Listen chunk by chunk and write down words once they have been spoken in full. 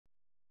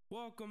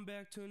Welcome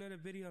back to another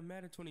video on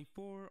Madden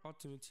 24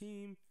 Ultimate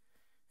Team,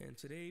 and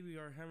today we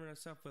are having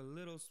ourselves a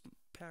little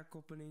pack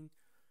opening.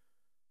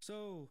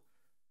 So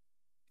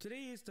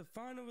today is the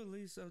final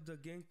release of the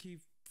Genki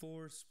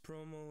Force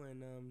promo,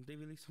 and they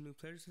released some new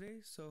players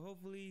today. So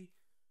hopefully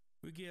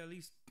we get at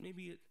least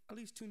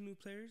two new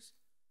players,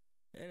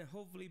 and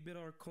hopefully build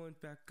our coins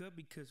back up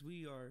because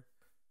we are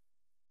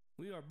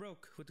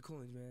broke with the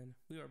coins, man.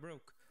 We are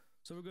broke.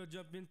 So we're gonna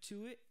jump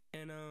into it,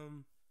 and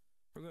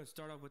we're going to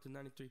start off with the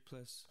 93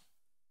 plus.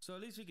 So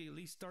at least we can at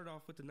least start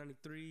off with the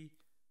 93.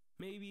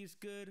 Maybe it's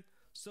good.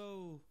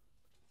 So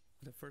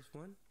the first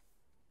one,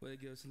 will it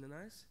give us in the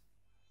nice?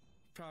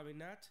 Probably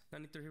not.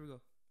 93, here we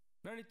go.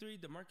 93,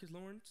 DeMarcus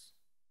Lawrence.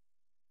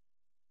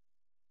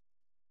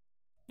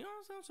 You know,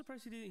 I'm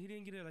surprised he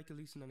didn't get it like at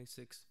least a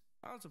 96.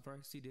 I'm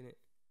surprised he didn't.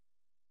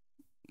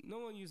 No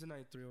one used a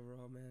 93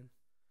 overall, man.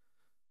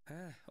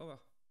 Oh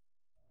well.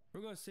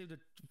 We're going to save the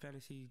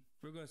fantasy.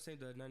 We're going to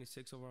save the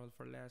 96 overall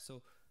for last.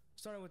 So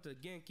starting with the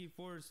Genki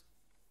Force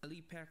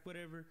Elite Pack,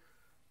 whatever.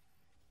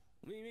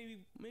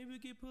 Maybe we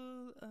could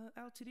pull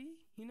LTD,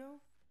 you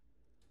know?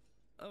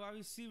 A wide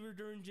receiver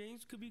during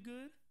James could be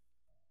good.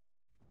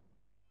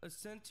 A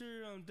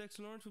center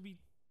Dexter Lawrence would be.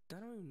 I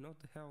don't even know what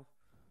the hell.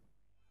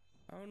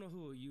 I don't know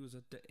who will use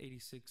the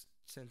 86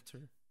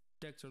 center.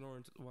 Dexter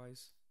Lawrence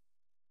wise.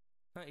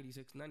 Not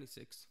 86,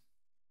 96.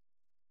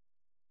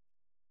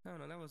 I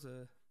don't know, that was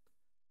a.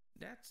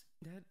 That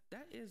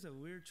is a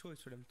weird choice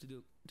for them to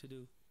do.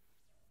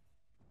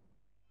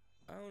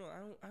 I don't know.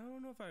 I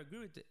don't know if I agree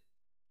with it.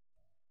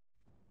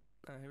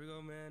 Alright, here we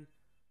go, man.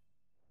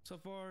 So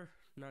far,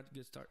 not a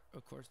good start.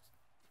 Of course,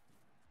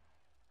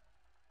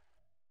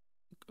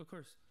 we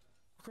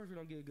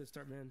don't get a good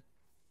start, man.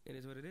 It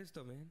is what it is,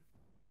 though, man.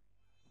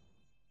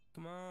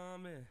 Come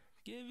on, man.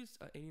 Give us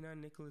 89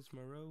 Nicholas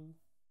Moreau.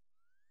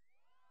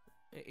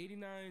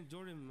 89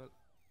 Jordan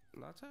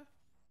Malata.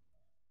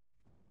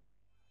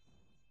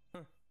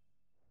 Huh.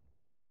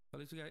 At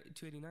least we got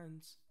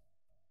 289s.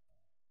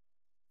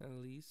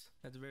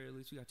 At the very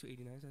least, we got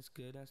 289s. That's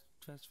good.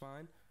 That's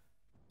fine.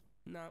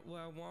 Not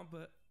what I want,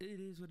 but it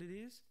is what it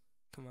is.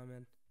 Come on,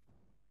 man.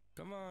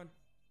 Come on.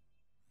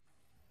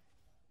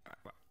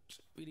 Alright, well,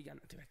 we got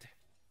nothing right there,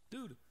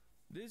 dude.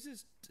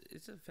 It's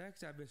a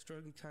fact that I've been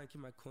struggling trying to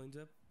keep my coins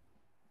up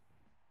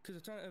because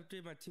I'm trying to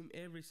upgrade my team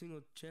every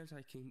single chance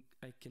I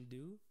can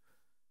do.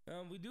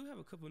 We do have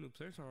a couple new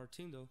players on our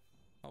team, though.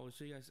 I will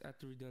show you guys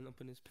after we're done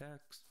opening these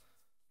packs.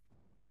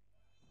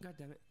 God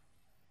damn it.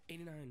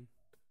 89.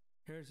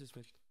 Harrison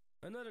Smith.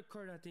 Another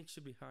card I think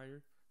should be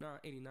higher. Nah,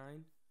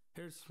 89.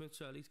 Harrison Smith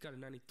should at least got a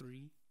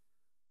 93.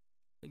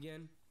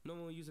 Again, no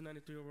one will use a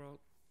 93 overall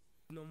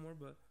no more,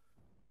 but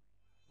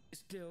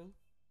still.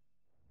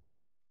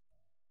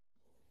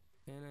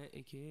 And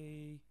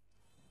aka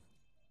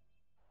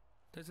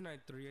that's a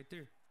 93 right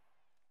there.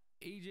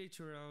 AJ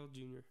Terrell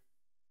Jr.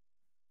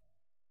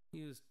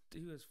 He was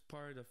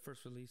part of the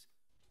first release.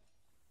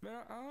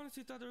 Man, I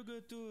honestly thought they were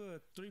gonna do a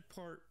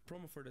 3-part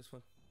promo for this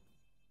one.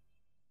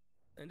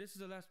 And this is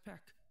the last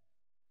pack.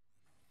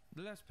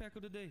 The last pack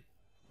of the day.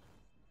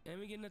 And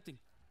we get nothing.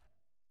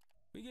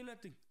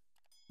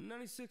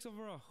 96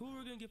 overall. Who are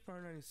we gonna get for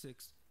our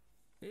 96?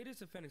 It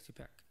is a fantasy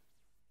pack.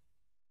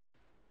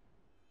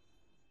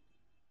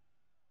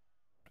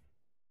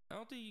 I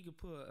don't think you can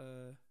put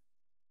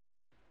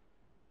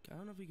I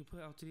don't know if you can put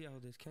LTD out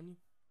of this, can you?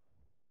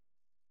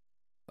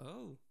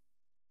 Oh.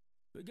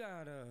 We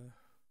got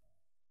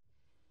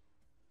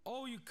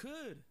oh, you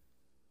could.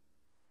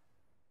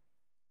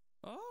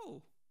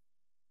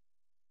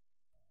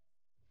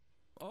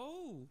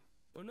 Oh,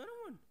 another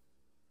one.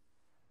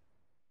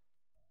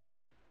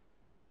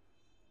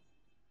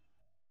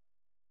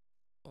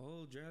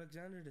 Oh, Jay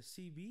Alexander, the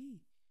CB.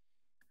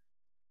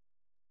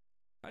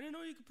 I didn't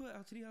know you could put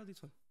LTD out of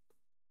this one.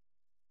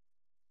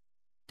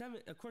 Damn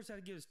it, of course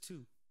that gives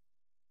 2.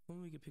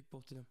 When we could pick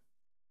both of them.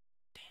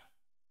 Damn.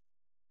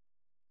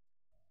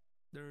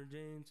 Derwin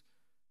James.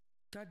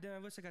 God damn, I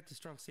wish I got the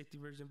strong safety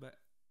version, but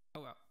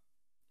oh well.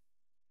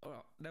 Oh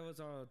well, that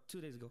was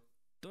 2 days ago.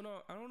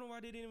 I don't know why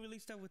they didn't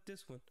release that with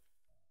this one.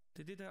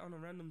 They did that on a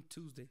random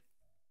Tuesday.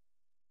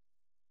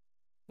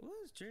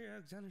 What is Jerry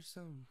Alexander's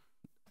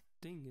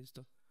thing is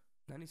though?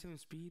 97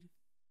 speed.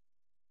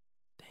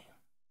 Damn.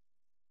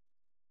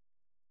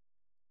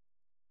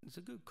 It's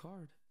a good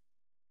card.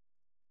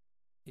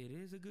 It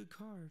is a good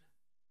card.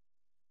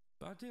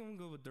 But I think I'm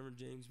gonna go with Derwin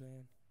James,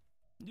 man.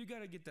 You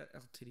gotta get that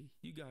LTD.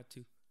 You got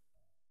to.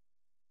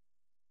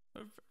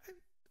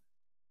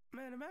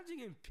 Man, imagine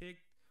getting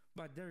picked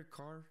by Derek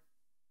Carr.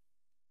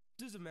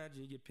 Just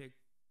imagine you get picked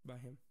by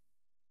him.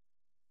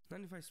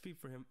 95 speed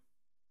for him.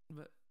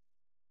 But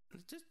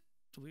it's just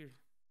weird.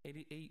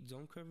 88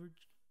 zone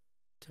coverage.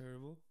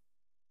 Terrible.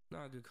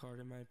 Not a good card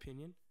in my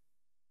opinion.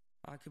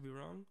 I could be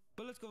wrong.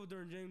 But let's go with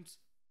Derwin James.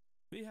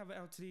 We have an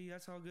LTD.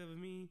 That's all good with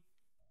me.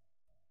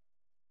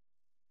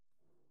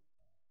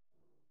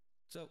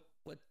 So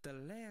with the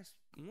last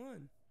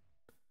one,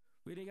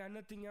 we didn't got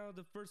nothing out of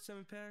the first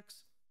 7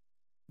 packs.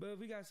 But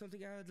we got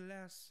something out of the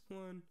last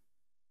one.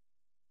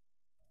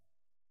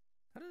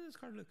 How does this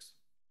card look?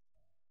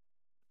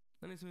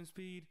 97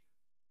 speed.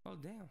 Oh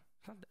damn.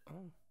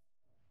 Oh.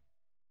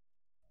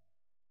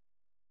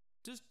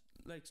 Just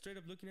like straight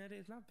up looking at it,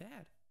 it's not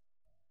bad.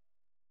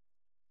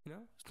 You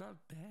know, it's not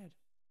bad.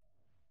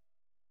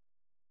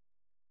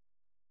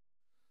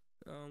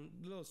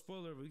 Little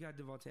spoiler, we got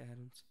Devontae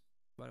Adams,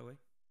 by the way.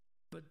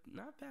 But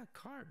not bad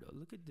card though.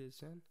 Look at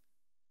this, man.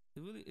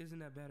 It really isn't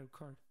that bad of a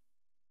card.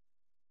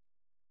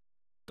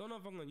 Don't know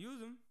if I'm gonna use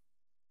him,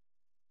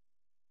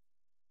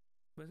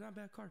 but it's not a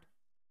bad card.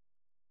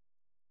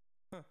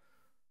 Huh.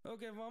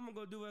 Okay, well I'm gonna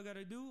go do what I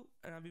gotta do,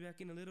 and I'll be back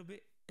in a little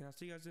bit, and I'll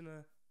see you guys in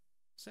a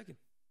second.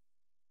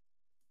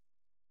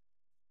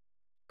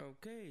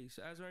 Okay,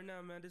 so as right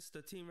now, man, this is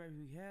the team right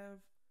we have.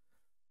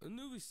 A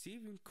new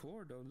receiving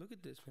core though. Look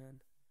at this,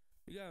 man.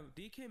 We got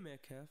DK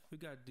Metcalf. We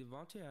got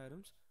Devontae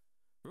Adams.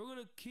 We're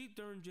gonna keep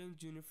Derwin James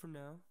Jr. for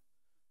now,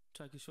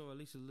 so I can show at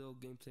least a little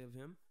gameplay of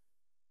him.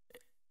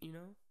 You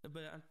know,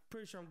 but I'm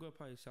pretty sure I'm gonna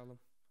probably sell him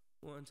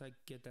once I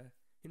get that.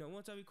 You know,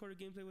 once I record a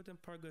gameplay with him,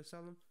 probably gonna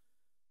sell him.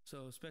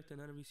 So expect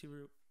another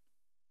receiver.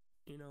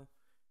 You know,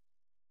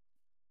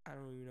 I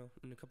don't even know,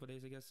 in a couple of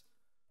days, I guess.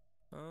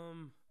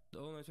 The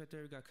O-line's right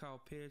there. We got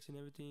Kyle Pitts and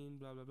everything.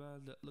 Blah blah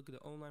blah. Look at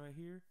the O-line right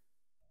here.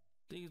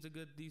 Think it's a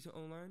good, decent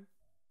O-line.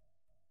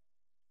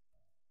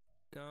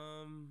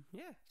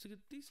 Yeah, it's a good,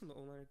 decent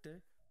O-line right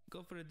there.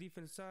 Go for the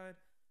defense side.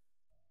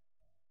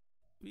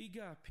 We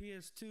got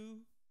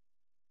PS2.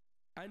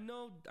 I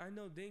know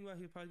dang well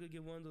he'll probably gonna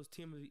get one of those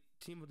team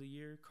of the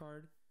year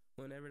card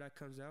whenever that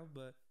comes out,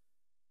 but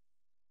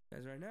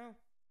as right now,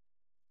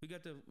 we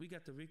got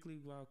the weekly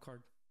wild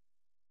card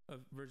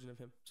version of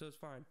him, so it's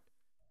fine.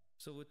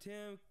 So with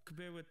him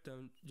compared with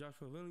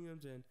Joshua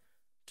Williams and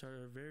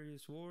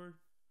Tarvarius Ward,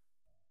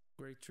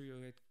 great trio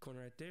at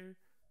corner right there.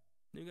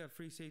 Then you got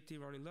free safety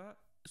Ronnie Lott,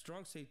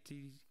 strong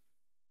safety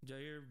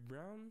Jair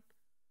Brown,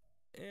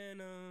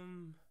 and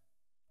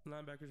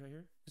linebackers right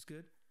here. It's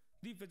good.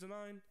 Defensive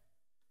line.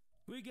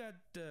 We got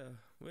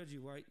Reggie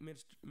White,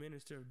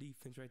 Minister of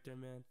Defense right there,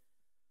 man.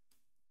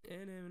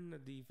 And then the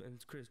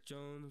defense, Chris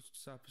Jones,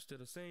 Sop is still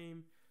the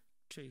same.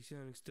 Chase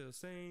Young is still the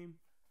same.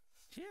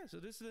 Yeah, so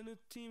this is a new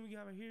team we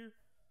got right here.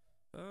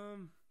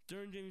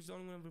 Derwin James is the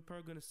only one we're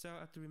probably going to sell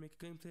after we make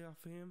a gameplay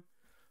off of him.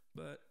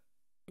 But,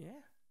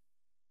 yeah.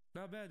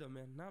 Not bad, though,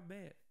 man. Not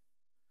bad.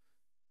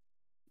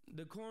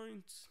 The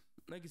coins,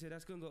 like I said,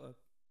 that's going to go up.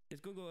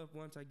 It's going to go up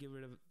once I get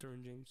rid of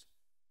Derwin James.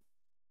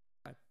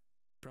 I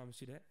promise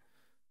you that.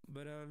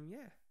 But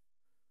yeah.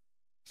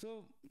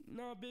 So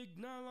not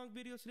a long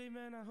video today,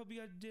 man. I hope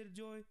you guys did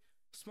enjoy.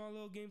 Small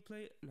little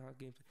gameplay,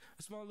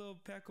 a small little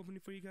pack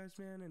opening for you guys,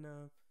 man. And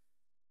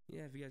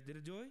yeah, if you guys did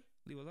enjoy,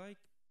 leave a like.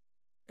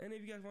 And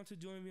if you guys want to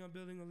join me on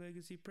building a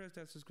legacy, press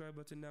that subscribe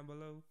button down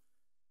below.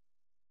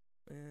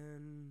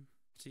 And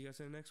see you guys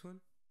in the next one.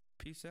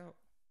 Peace out.